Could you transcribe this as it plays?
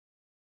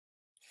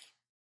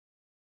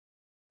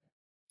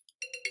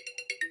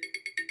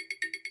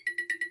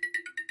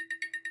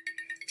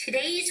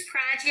Today's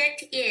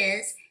project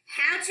is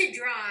how to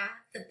draw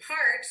the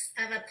parts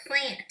of a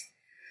plant.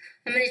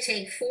 I'm going to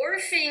take 4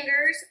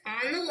 fingers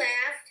on the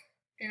left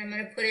and I'm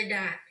going to put a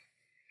dot.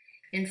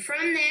 And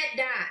from that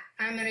dot,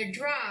 I'm going to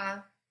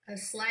draw a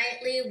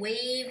slightly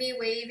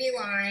wavy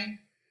line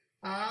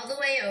all the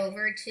way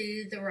over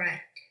to the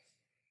right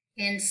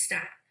and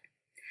stop.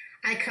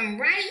 I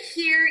come right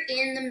here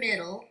in the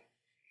middle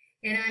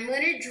and I'm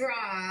going to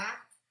draw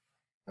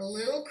a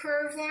little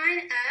curve line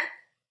up,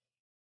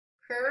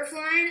 curve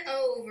line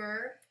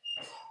over,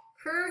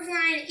 curve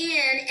line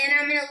in, and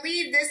I'm going to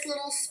leave this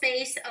little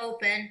space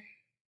open,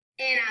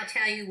 and I'll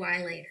tell you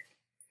why later.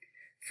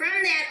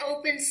 From that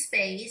open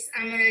space,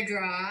 I'm going to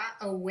draw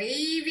a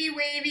wavy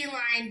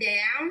line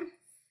down,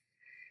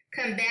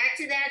 come back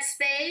to that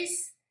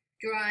space,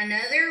 draw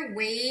another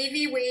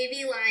wavy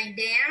line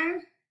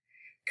down,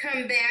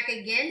 come back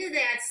again to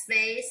that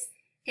space,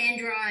 and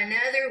draw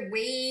another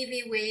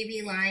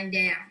wavy line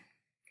down.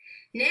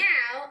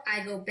 Now,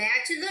 I go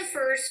back to the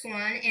first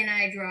one and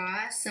I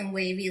draw some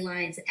wavy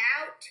lines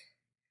out,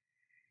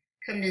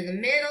 come to the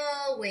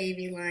middle,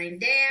 wavy line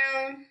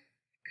down,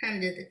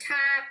 come to the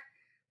top,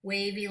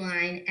 wavy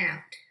line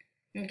out,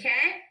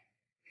 okay?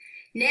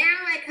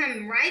 Now I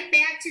come right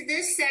back to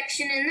this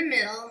section in the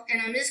middle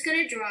and I'm just going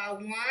to draw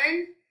 1,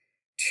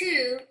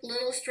 2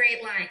 little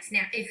straight lines.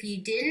 Now, if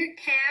you didn't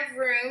have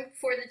room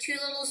for the 2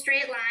 little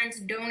straight lines,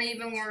 don't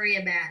even worry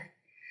about it.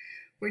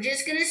 We're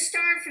just going to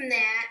start from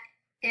that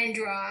and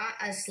draw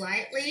a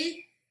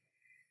slightly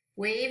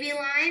wavy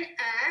line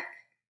up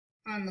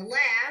on the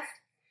left,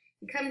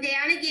 and come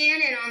down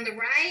again, and on the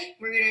right,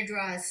 we're going to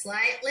draw a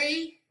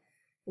slightly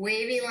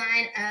wavy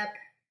line up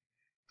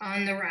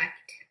on the right.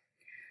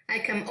 I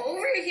come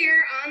over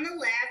here on the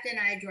left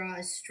and I draw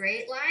a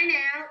straight line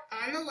out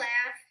on the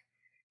left,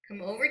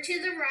 come over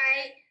to the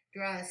right,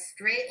 draw a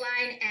straight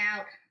line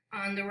out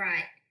on the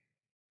right.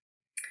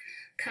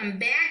 Come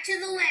back to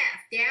the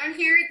left, down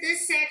here at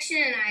this section,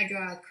 and I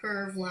draw a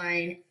curve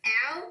line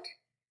out,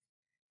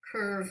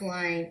 curve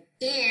line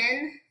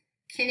in,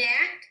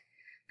 connect.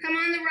 Come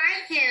on the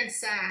right-hand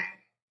side,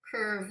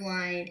 curve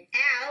line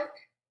out,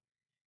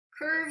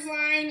 curve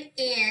line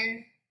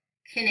in,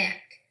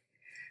 connect.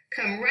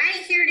 Come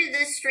right here to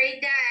this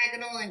straight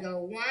diagonal and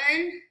go 1,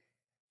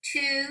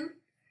 2,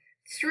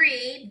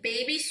 3,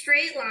 baby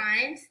straight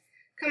lines.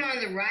 Come on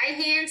the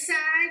right-hand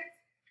side,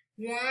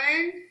 1,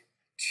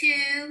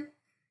 2,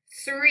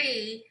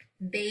 3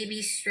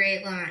 baby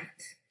straight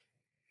lines.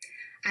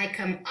 I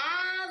come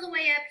all the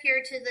way up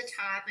here to the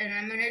top and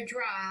I'm going to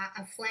draw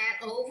a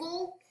flat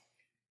oval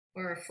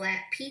or a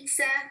flat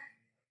pizza,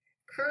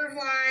 curve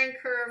line,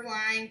 curve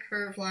line,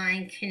 curve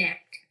line,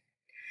 connect.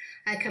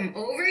 I come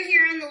over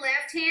here on the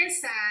left-hand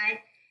side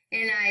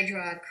and I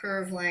draw a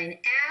curve line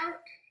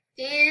out,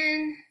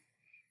 in,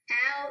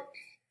 out,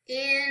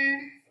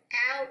 in,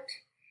 out,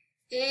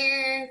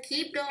 in,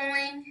 keep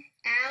going,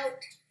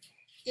 out,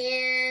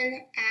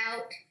 in,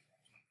 out,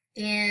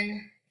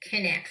 in,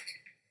 connect.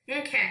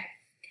 Okay.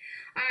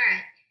 All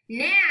right.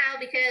 Now,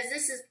 because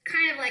this is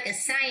kind of like a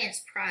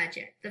science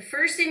project, the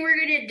first thing we're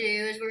going to do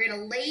is we're going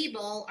to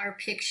label our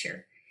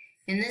picture.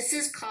 And this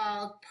is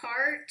called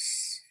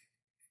Parts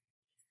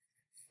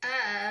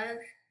of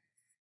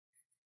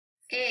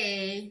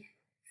a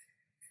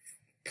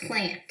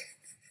Plant.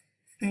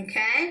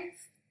 Okay?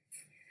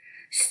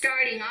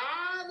 Starting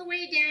all the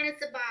way down at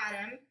the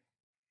bottom,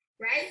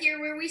 right here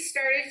where we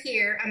started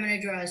here, I'm going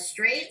to draw a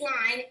straight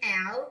line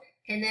out,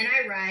 and then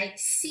I write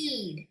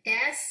seed,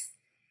 S-E-E-D.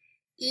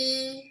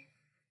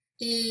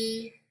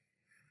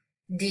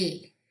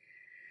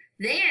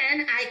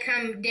 Then I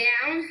come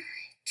down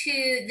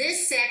to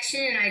this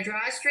section and I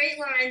draw a straight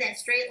line. That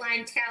straight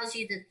line tells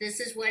you that this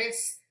is what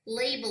it's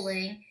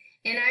labeling,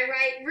 and I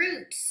write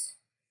roots,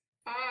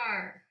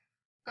 R-O-O-T-S.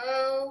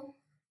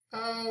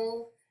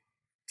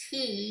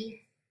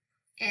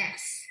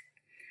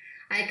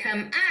 I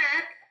come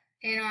up,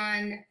 and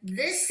on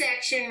this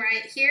section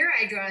right here,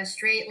 I draw a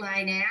straight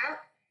line out,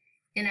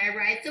 and I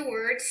write the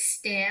word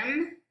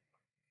stem,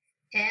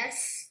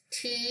 S-T-E-M.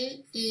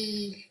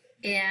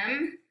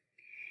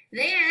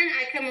 Then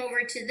I come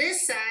over to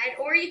this side,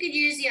 or you could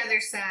use the other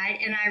side,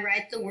 and I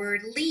write the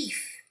word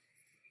leaf,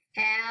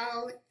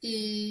 L-E-A-F.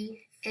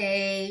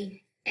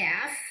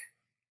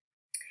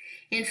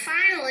 And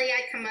finally,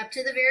 I come up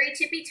to the very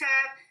tippy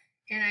top,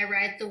 and I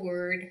write the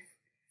word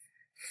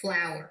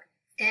flower,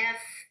 F-L-O-W-E-R.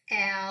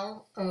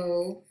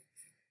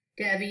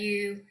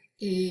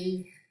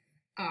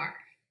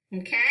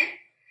 Okay?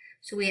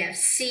 So we have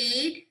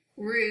seed,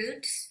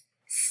 roots,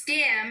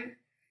 stem,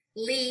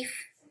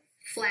 leaf,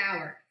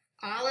 flower.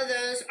 All of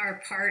those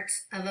are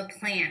parts of a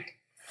plant.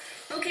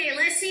 Okay,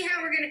 let's see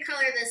how we're going to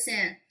color this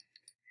in.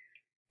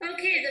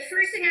 Okay, the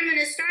first thing I'm going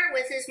to start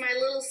with is my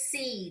little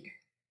seed.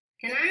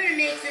 And I'm going to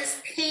make this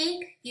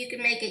pink. You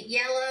can make it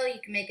yellow, you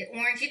can make it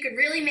orange. You could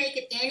really make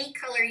it any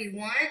color you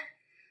want.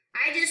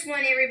 I just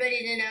want everybody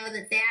to know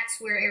that that's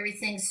where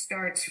everything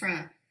starts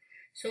from.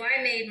 So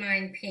I made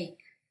mine pink.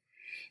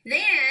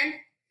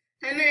 Then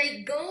I'm going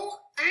to go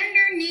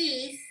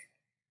underneath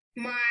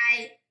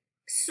my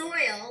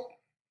soil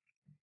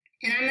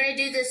And I'm going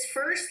to do this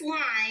first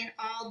line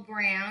all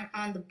brown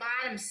on the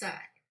bottom side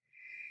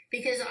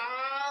because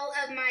all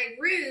of my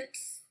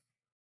roots,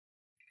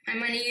 I'm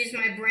going to use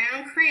my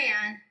brown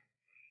crayon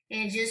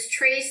and just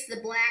trace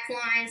the black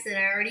lines that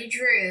I already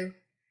drew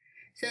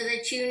so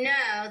that you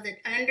know that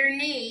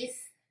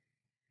underneath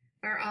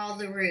are all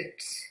the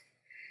roots.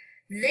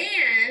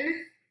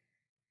 Then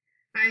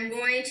I'm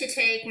going to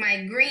take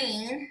my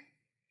green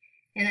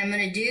and I'm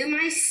going to do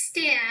my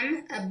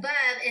stem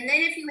above, and then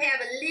if you have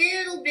a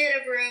little bit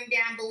of room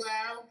down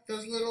below,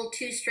 those little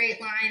 2 straight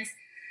lines,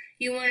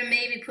 you want to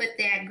maybe put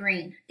that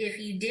green. If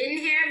you didn't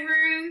have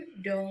room,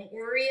 don't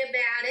worry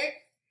about it.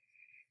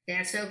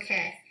 That's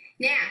okay.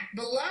 Now,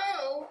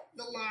 below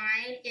the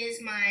line is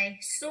my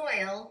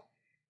soil,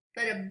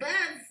 but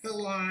above the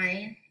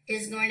line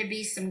is going to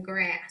be some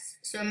grass.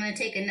 So I'm going to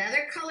take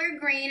another color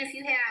green if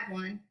you have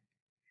one.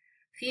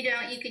 If you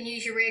don't, you can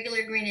use your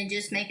regular green and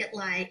just make it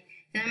light.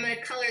 And I'm going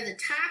to color the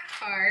top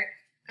part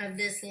of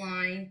this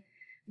line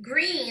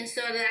green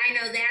so that I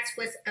know that's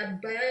what's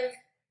above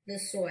the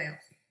soil.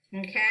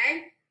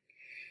 Okay?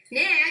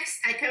 Next,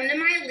 I come to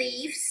my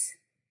leaves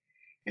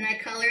and I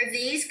color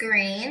these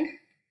green.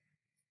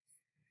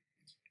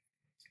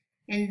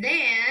 And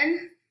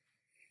then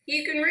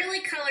you can really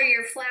color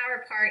your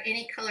flower part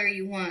any color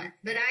you want.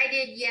 But I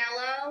did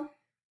yellow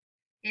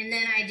and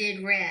then I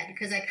did red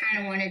because I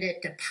kind of wanted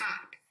it to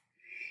pop.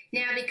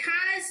 Now,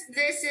 because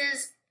this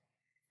is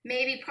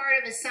maybe part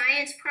of a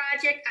science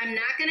project, I'm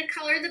not going to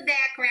color the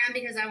background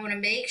because I want to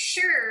make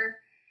sure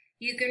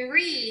you can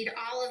read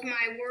all of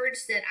my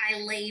words that I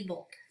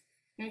labeled.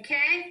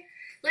 Okay?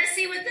 Let's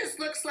see what this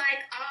looks like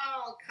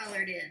all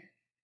colored in.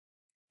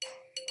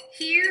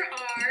 Here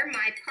are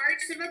my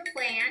parts of a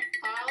plant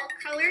all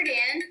colored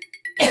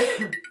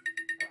in,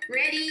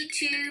 ready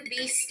to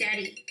be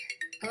studied.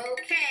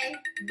 Okay,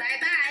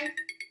 bye-bye.